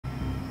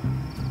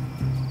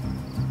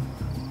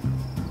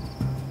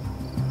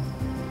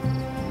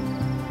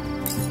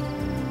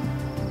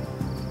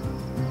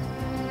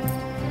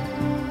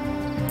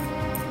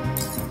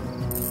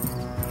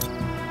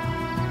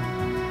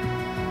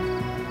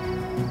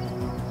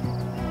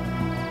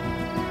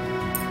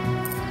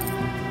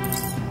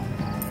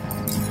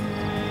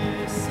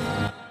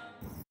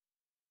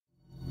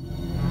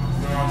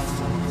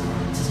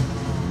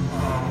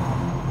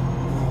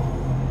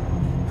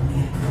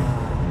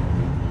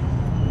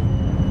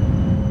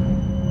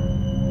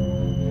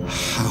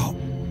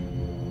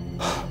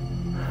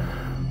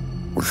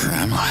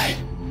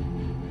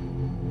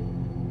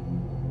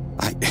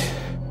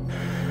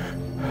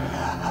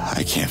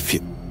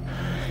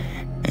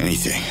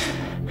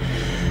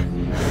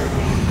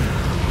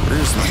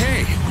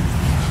Hey!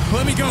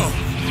 Let me go!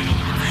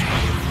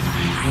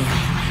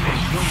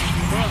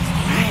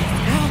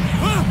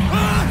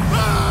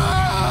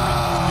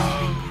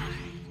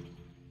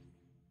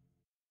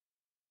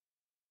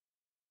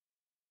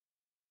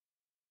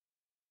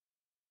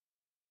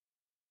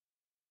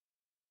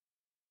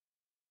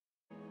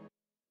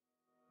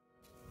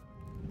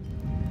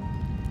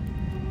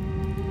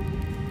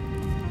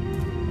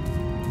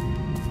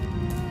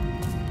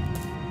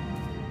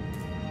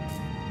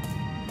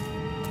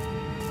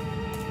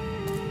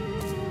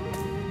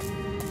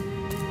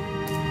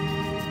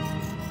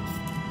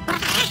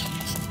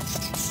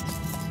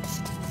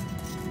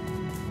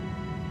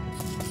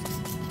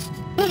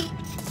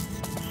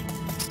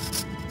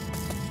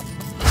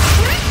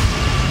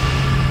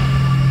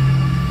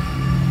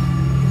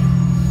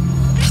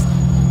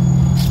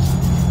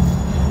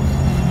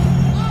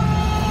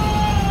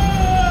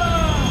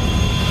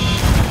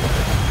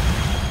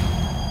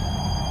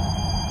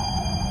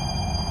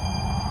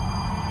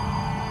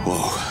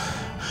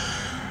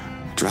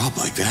 Drop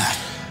like that.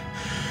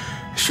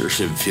 Sure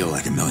shouldn't feel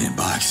like $1 million.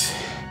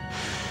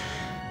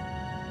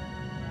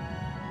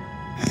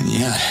 And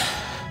yet,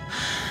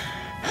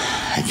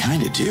 I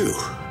kinda do.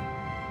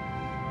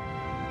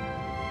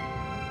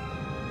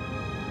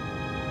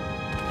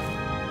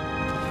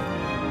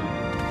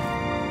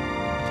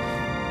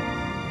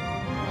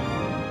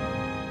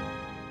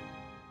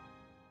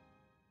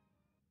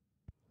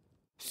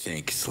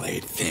 Think,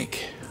 Slade,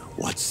 think.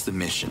 What's the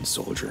mission,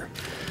 soldier?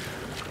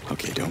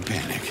 Okay, don't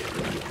panic.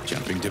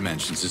 Jumping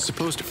dimensions is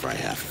supposed to fry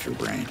half of your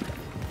brain.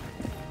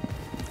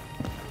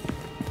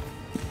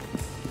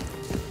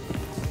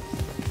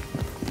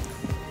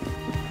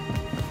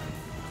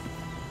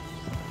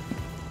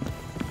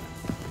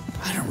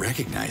 I don't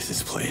recognize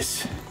this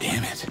place.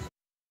 Damn it.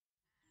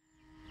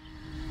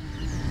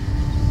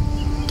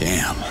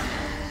 Damn.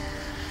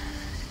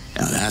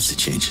 Now that's a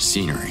change of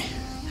scenery.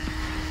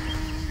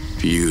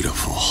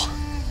 Beautiful.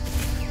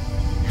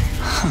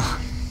 Huh.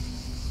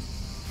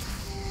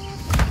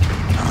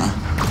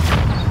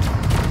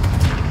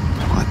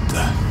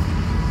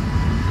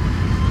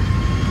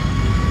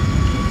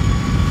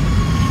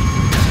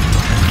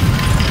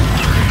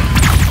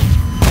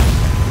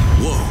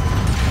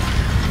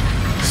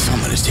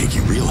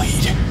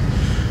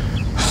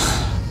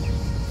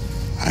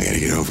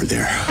 Over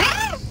there.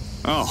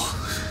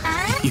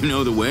 Oh, you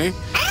know the way?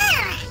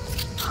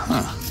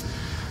 Huh.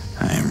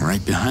 I am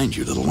right behind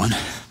you, little one.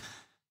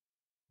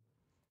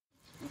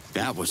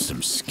 That was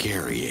some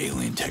scary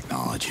alien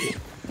technology.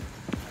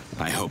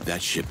 I hope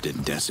that ship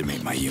didn't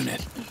decimate my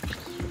unit.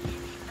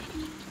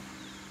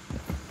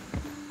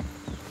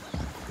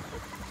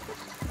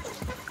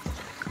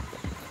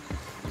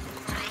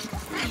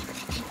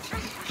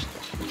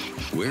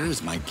 Where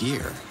is my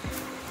gear?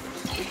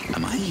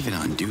 Am I even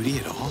on duty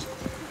at all?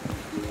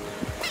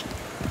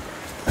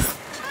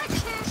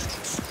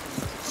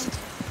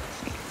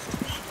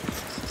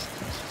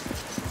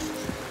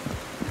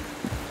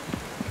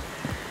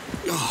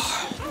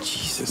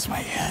 My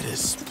head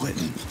is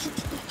splitting.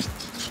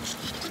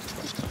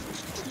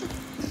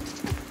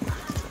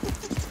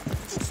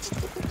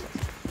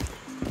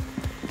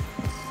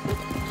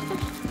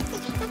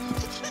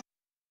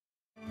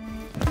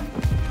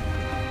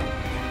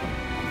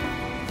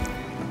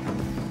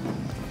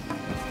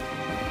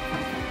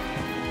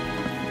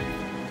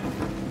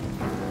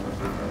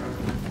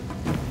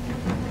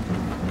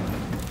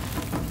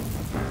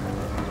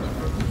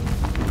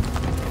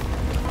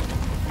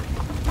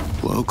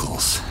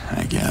 Locals,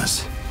 I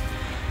guess.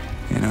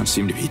 They don't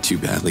seem to be too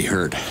badly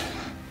hurt.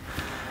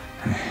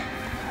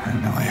 I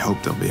don't know, I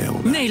hope they'll be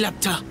able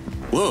to...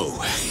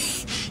 Whoa!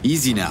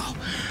 Easy now.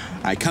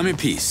 I come in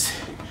peace.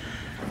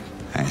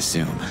 I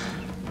assume.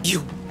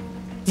 You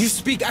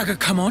speak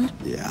Agakamon?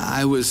 Yeah,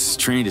 I was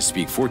trained to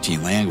speak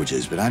 14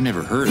 languages, but I've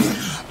never heard of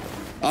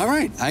it. All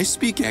right, I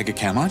speak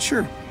Agakamon,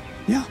 sure.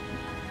 Yeah.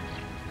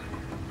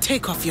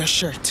 Take off your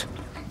shirt.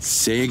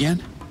 Say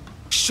again?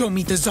 Show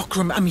me the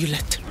Zokram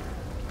amulet.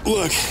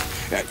 Look,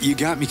 you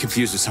got me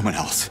confused with someone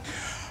else.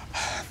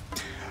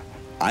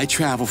 I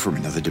travel from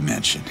another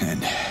dimension,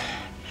 and...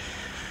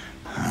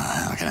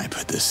 how can I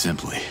put this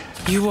simply?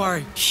 You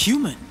are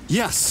human?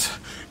 Yes.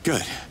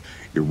 Good.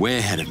 You're way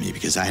ahead of me,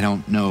 because I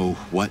don't know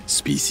what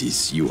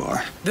species you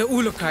are. The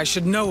Ulukai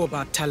should know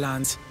about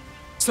Talans.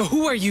 So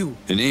who are you?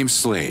 The name's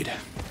Slade.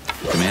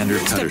 Commander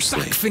of Cutter Step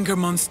back, Slade. finger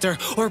monster,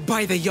 or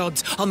by the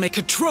yods, I'll make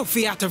a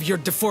trophy out of your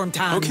deformed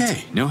hand.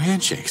 Okay, no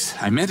handshakes.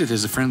 I meant it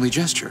as a friendly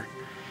gesture.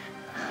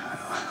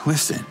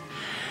 Listen,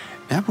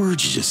 that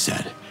word you just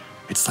said,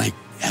 it's like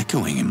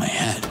echoing in my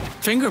head.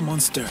 Finger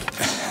monster.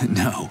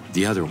 No,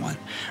 the other one.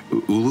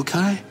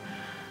 Ulukai?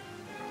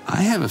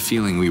 I have a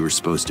feeling we were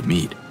supposed to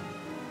meet.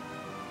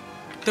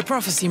 The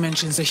prophecy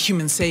mentions a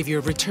human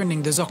savior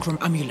returning the Zokram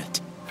amulet.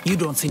 You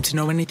don't seem to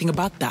know anything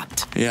about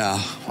that.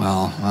 Yeah,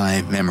 well,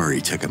 my memory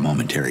took a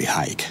momentary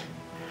hike.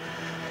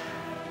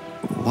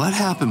 What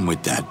happened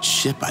with that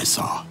ship I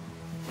saw?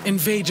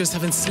 Invaders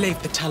have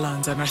enslaved the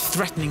Talans and are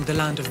threatening the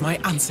land of my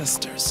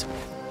ancestors.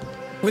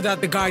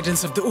 Without the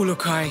guidance of the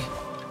Ulukai,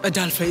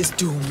 Adalfa is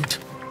doomed.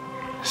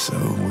 So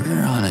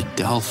we're on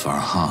Adelphar,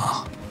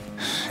 huh?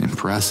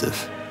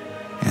 Impressive.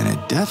 And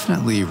it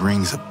definitely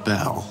rings a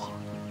bell.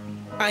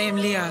 I am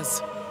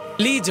Liaz,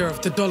 leader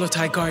of the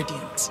Dolotai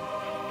Guardians.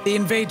 The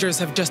invaders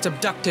have just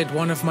abducted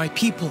one of my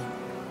people.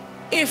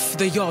 If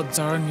the Yods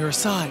are on your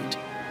side,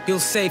 you'll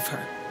save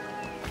her.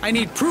 I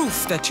need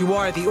proof that you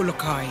are the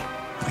Ulukai.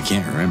 I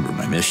can't remember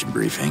my mission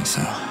briefing,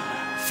 so...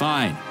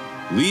 Fine.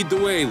 Lead the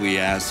way,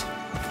 Liaz.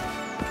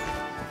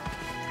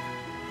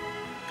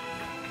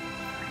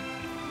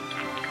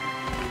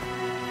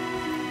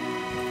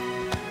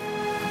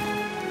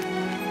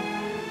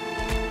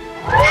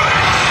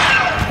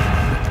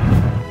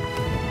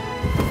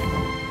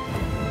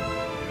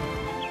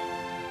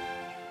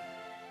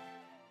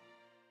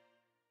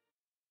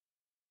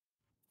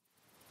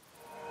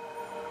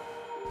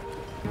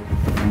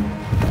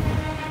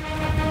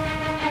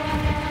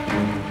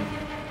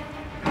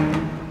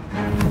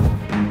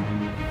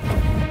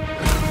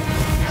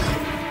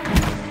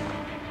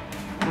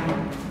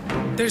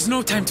 There's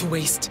no time to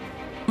waste.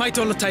 My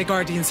Dolotai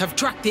Guardians have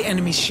tracked the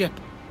enemy's ship.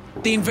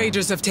 The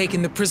invaders have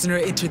taken the prisoner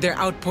into their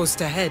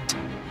outpost ahead.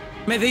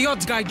 May the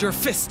Yods guide your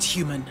fist,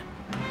 human.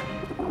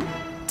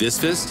 This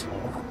fist?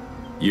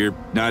 You're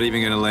not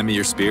even gonna lend me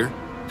your spear?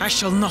 I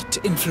shall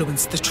not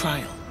influence the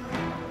trial.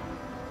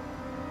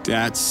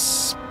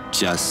 That's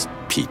just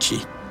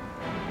peachy.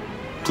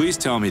 Please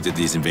tell me that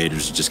these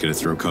invaders are just gonna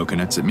throw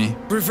coconuts at me?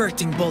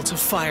 Reverting bolt of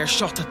fire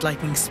shot at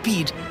lightning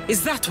speed.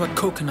 Is that what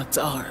coconuts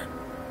are?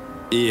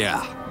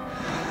 Yeah.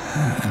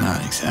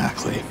 Not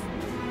exactly.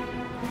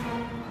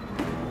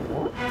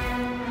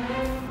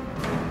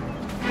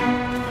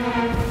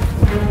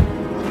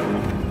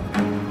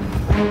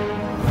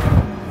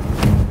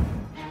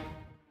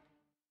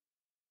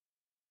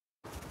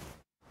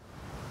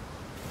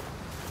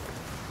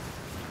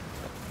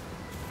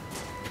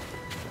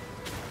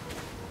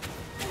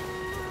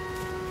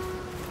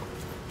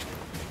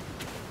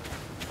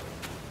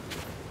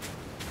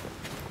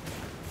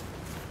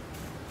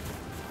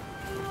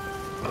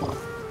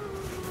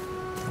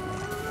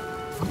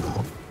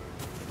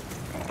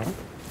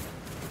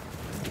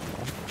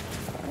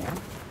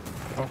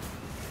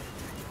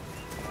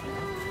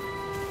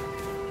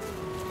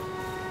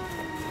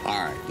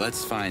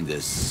 Let's find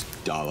this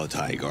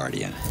Dolotai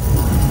Guardian.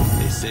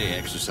 They say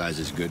exercise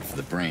is good for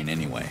the brain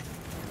anyway.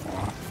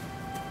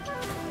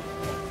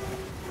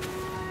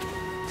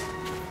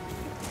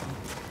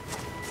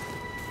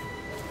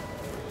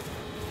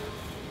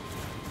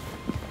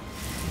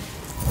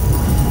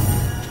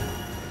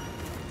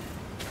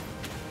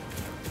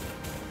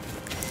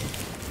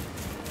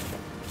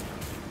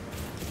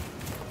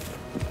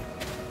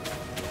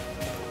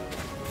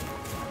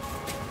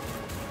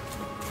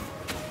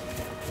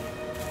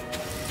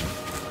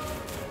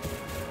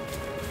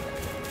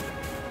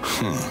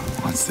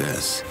 What's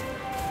this?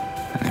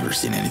 I've never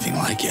seen anything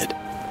like it.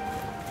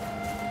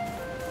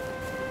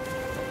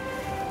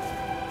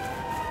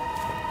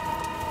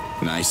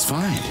 Nice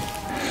find.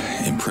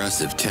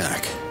 Impressive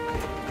tech.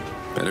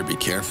 Better be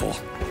careful.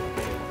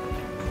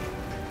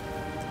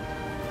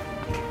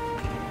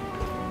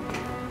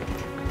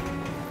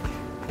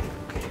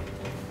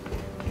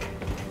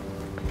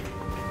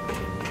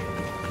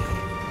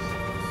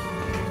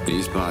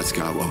 These bots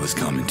got what was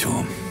coming to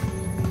them.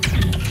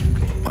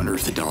 Wonder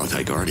if the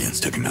Dolotai Guardians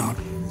took a note.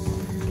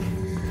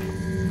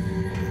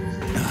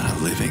 Not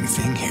a living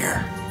thing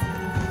here.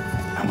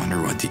 I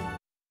wonder what the...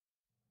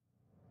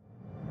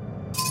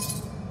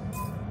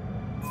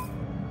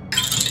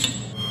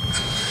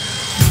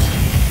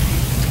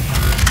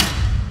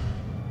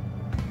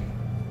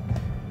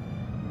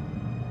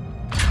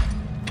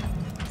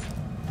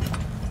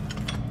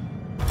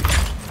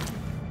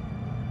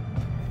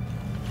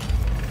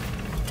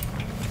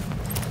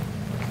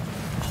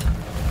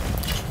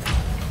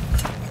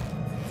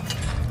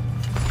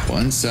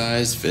 One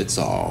size fits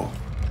all.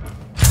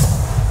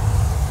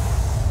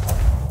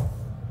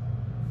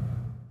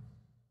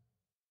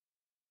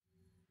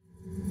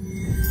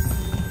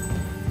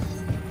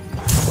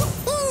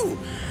 Woo-hoo!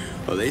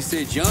 Well, they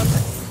say jump,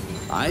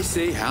 I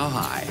say how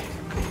high.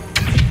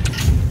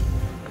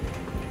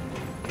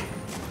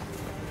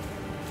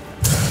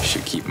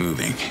 Should keep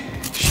moving.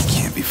 She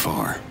can't be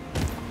far.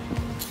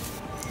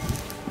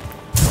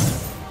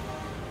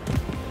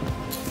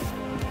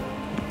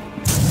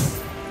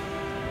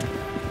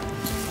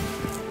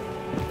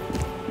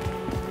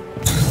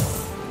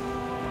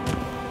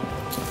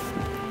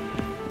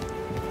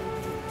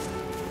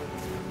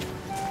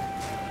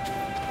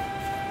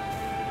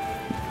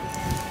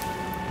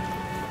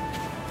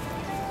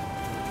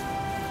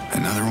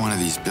 Another one of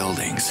these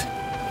buildings.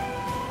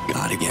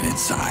 Gotta get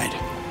inside.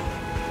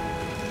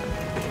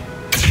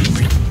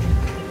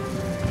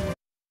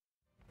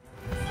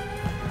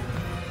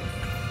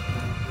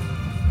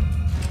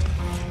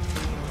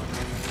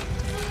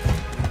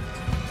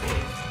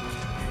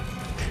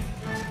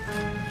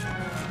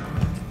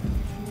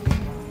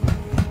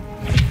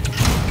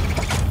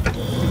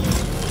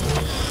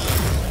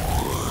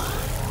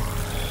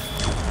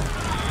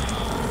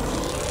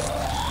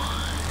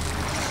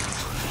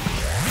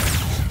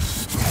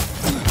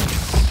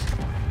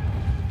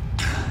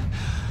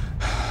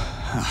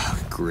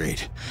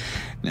 great.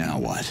 Now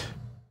what?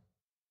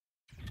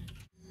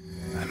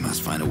 I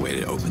must find a way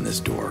to open this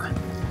door.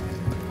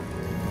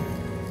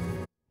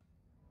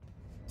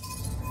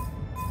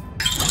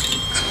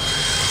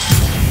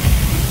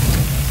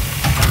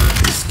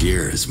 This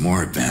gear is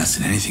more advanced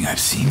than anything I've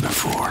seen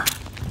before.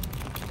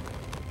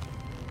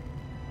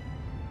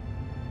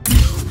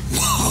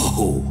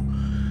 Whoa!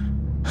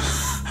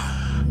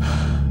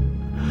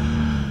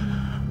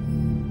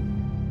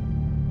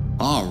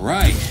 All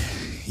right,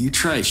 you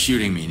try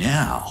shooting me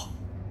now.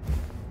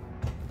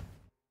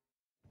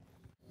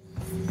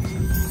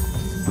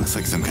 Looks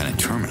like some kind of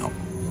terminal.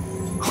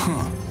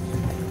 Huh.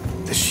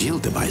 The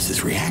shield device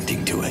is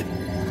reacting to it.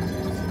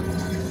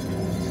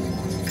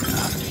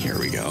 Here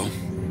we go.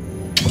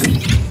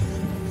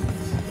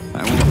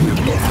 I won't be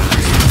able to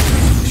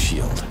activate the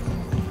shield.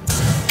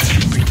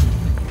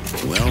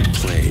 Well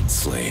played,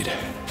 Slade.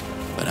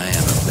 But I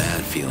have a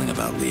bad feeling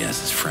about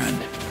Lias's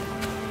friend.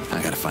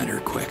 I gotta find her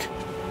quick.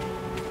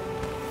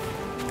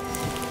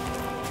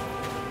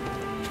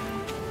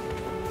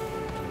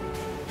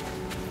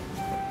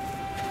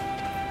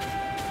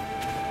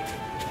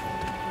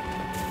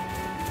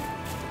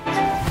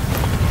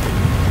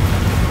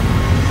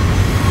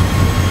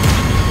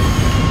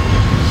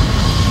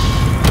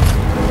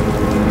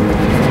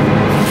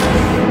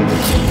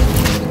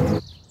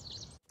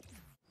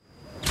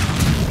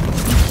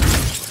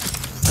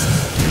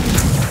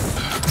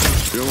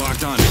 You're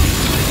locked on.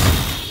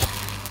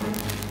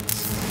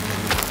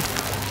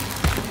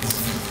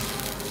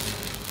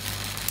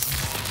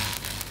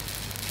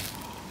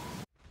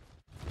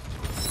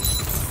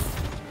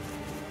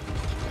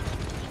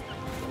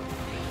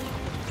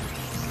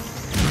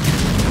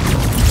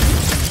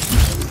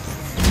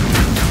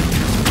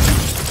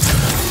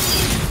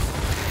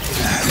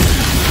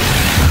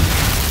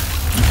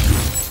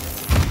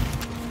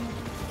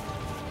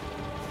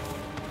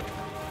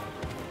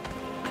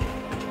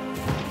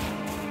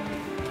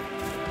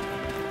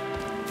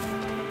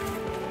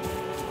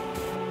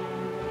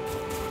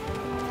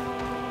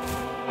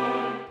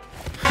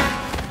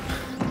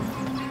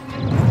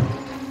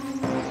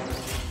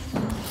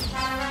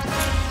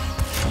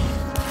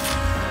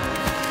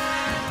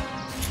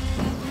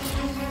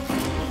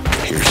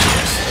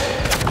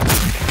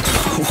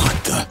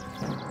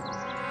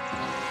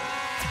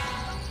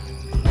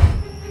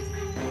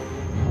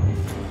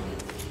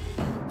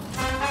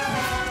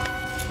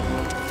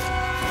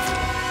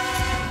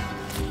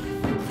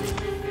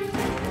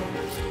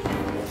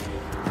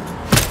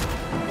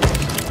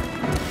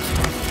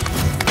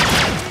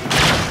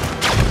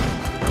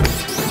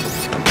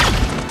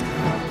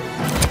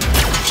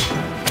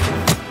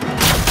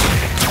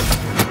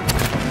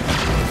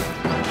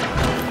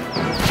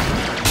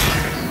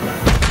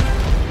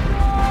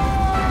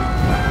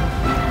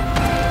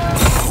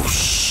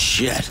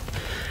 Shit.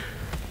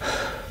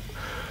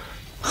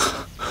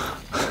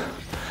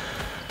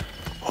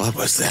 What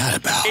was that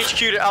about? HQ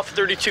to Alpha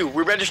 32.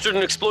 We registered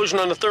an explosion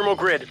on the thermal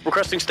grid.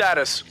 Requesting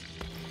status.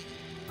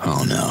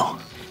 Oh no.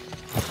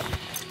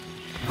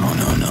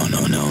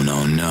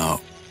 Oh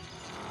no.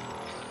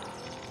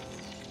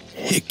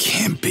 It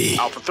can't be.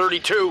 Alpha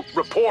 32,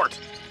 report.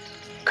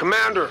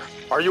 Commander,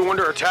 are you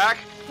under attack?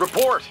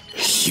 Report.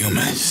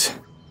 Humans.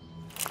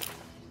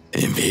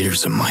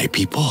 Invaders of my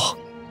people?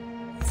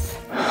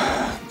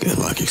 Good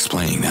luck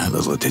explaining that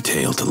little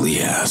detail to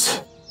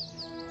Lias.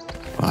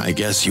 Well, I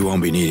guess you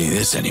won't be needing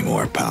this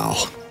anymore,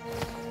 pal.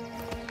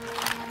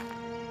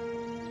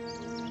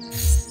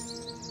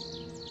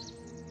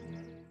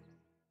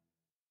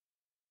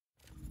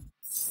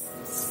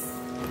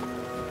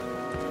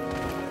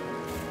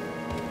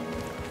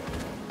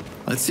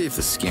 Let's see if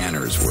the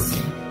scanner is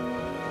working.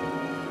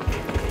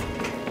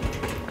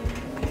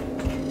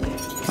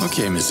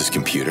 Okay, Mrs.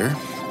 Computer.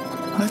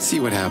 Let's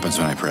see what happens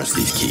when I press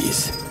these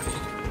keys.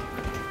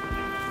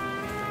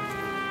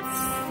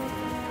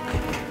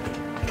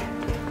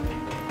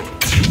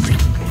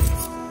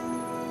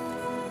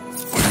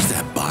 Where's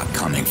that bot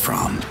coming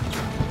from?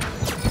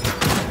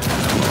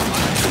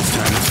 This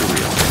time it's for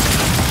real.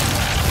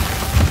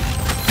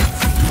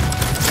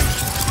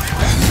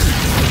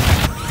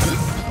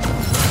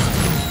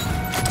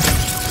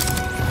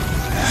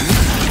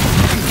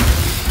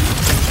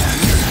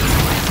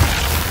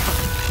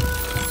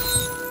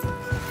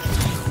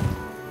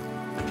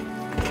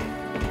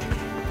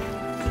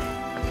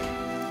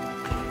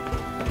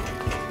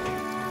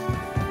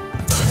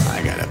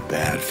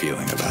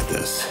 Feeling about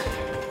this.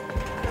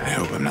 I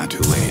hope I'm not too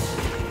late.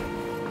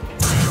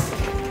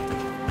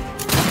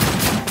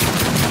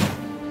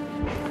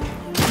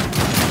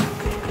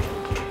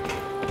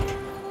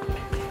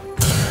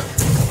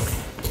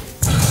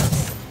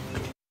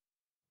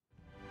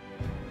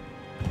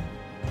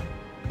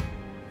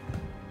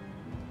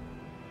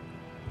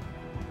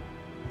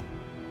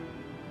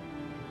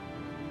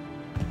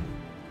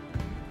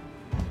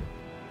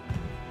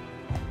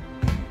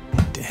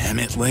 Damn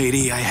it,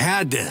 lady, I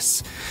had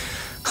this.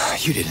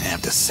 You didn't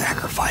have to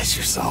sacrifice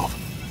yourself.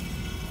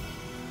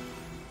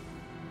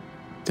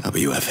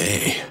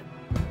 WFA.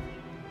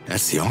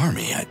 That's the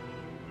army.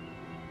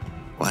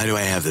 Why do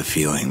I have the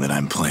feeling that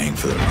I'm playing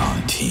for the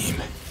wrong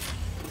team?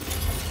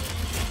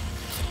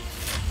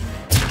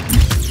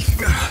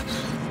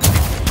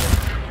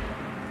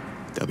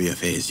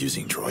 WFA is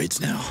using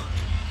droids now?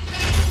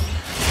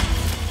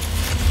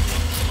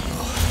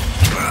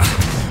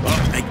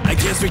 Oh, I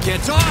guess we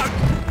can't talk!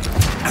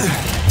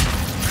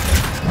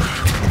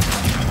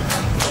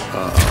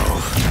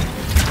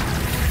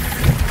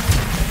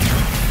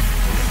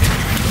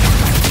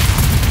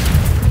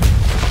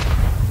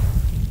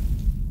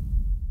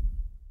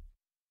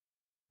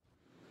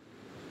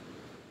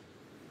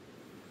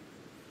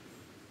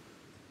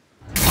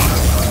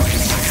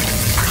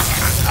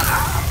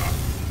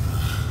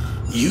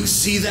 You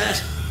see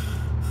that?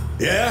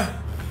 Yeah?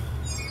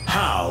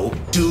 How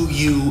do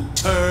you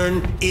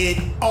turn it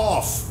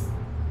off?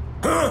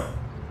 Huh?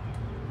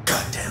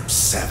 Goddamn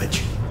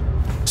savage.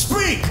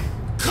 Speak!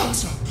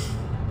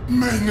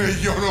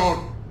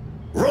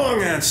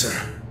 Wrong answer.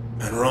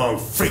 And wrong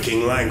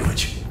freaking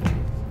language.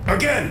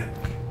 Again!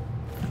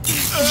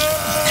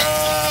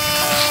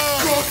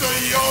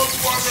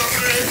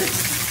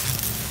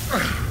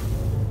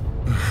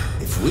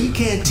 If we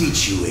can't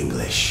teach you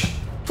English,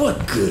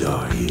 what good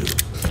are you?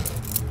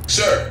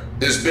 Sir,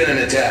 there's been an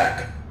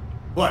attack.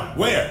 What?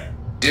 Where?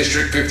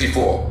 District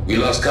 54. We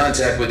lost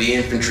contact with the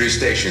infantry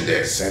stationed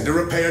there. Send a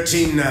repair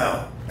team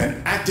now,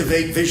 and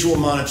activate visual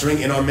monitoring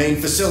in our main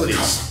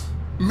facilities.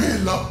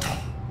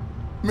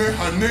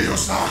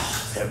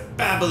 Their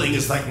babbling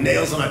is like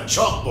nails on a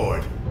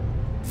chalkboard.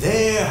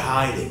 They're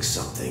hiding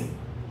something.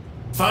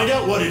 Find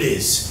out what it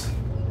is.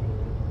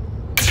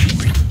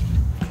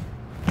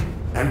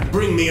 And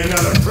bring me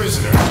another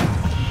prisoner.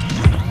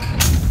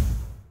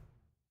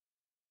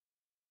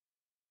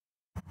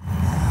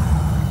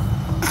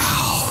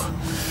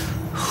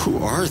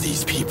 Who are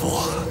these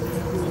people?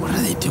 What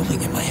are they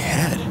doing in my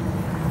head?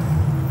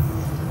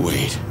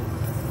 Wait.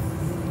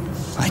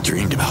 I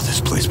dreamed about this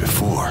place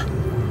before.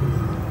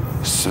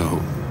 So...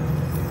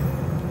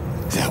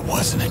 that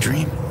wasn't a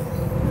dream?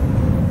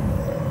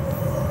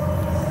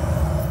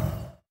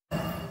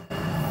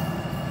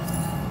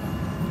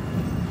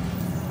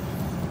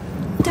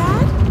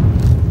 Dad?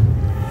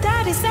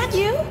 Dad, is that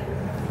you?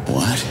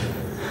 What?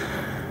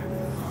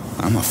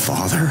 I'm a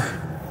father?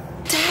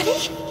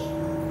 Daddy?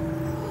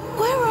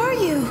 Where are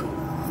you?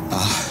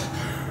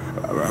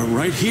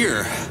 Right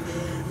here.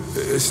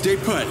 Stay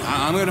put.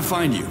 I'm gonna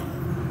find you.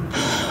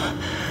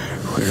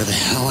 Where the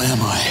hell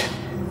am I?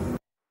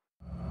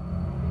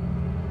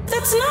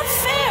 That's not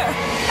fair!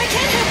 I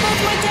can't have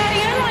both my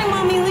daddy and my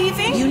mommy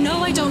leaving! You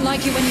know I don't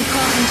like it when you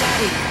call him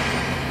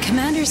daddy.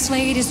 Commander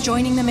Slade is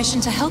joining the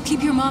mission to help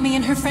keep your mommy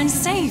and her friends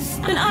safe.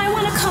 And I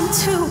want to come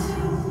too!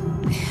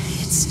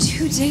 It's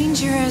too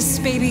dangerous,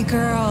 baby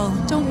girl.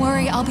 Don't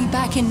worry, I'll be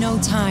back in no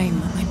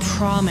time. I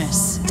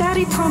promise.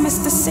 Daddy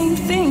promised the same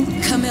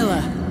thing.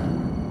 Camilla.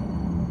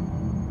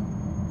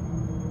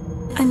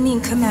 I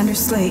mean Commander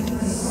Slade.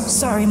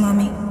 Sorry,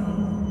 Mommy.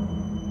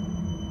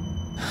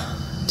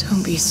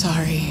 Don't be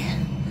sorry.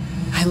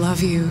 I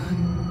love you.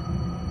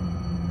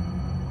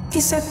 He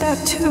said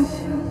that too.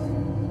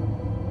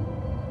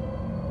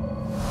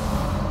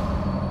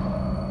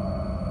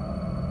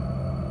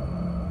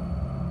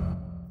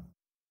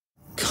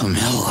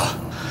 Camilla.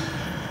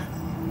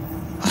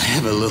 I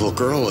have a little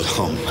girl at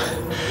home.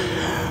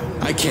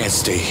 I can't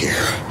stay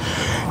here.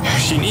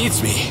 She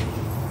needs me.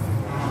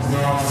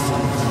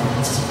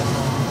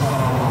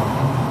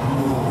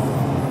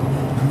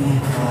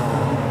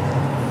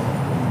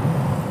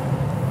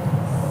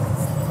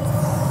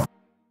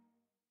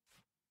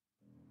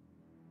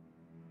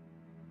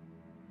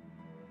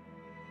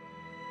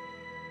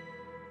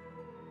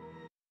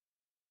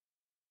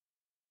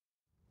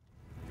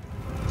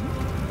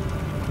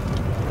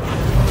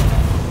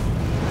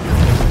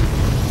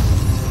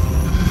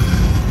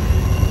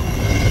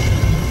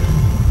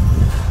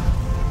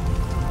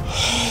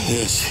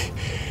 This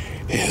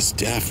is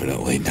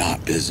definitely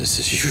not business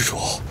as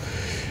usual.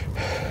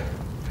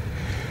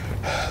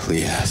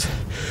 Liaz.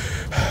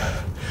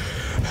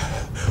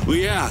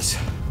 Liaz!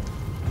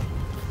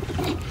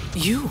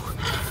 You?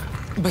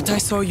 But I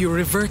saw you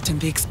revert in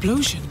the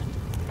explosion.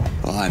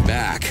 Well, I'm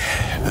back,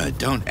 but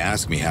don't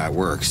ask me how it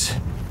works.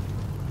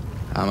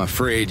 I'm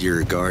afraid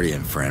your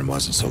Guardian friend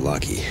wasn't so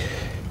lucky.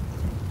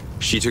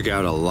 She took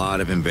out a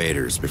lot of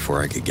invaders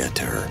before I could get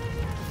to her.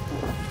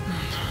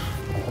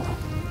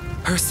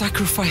 Her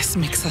sacrifice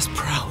makes us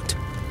proud.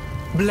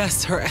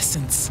 Bless her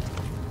essence.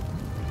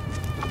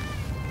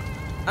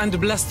 And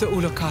bless the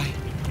Ulukai.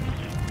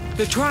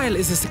 The trial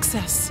is a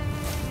success.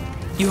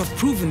 You have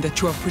proven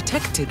that you are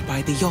protected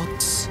by the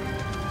yachts.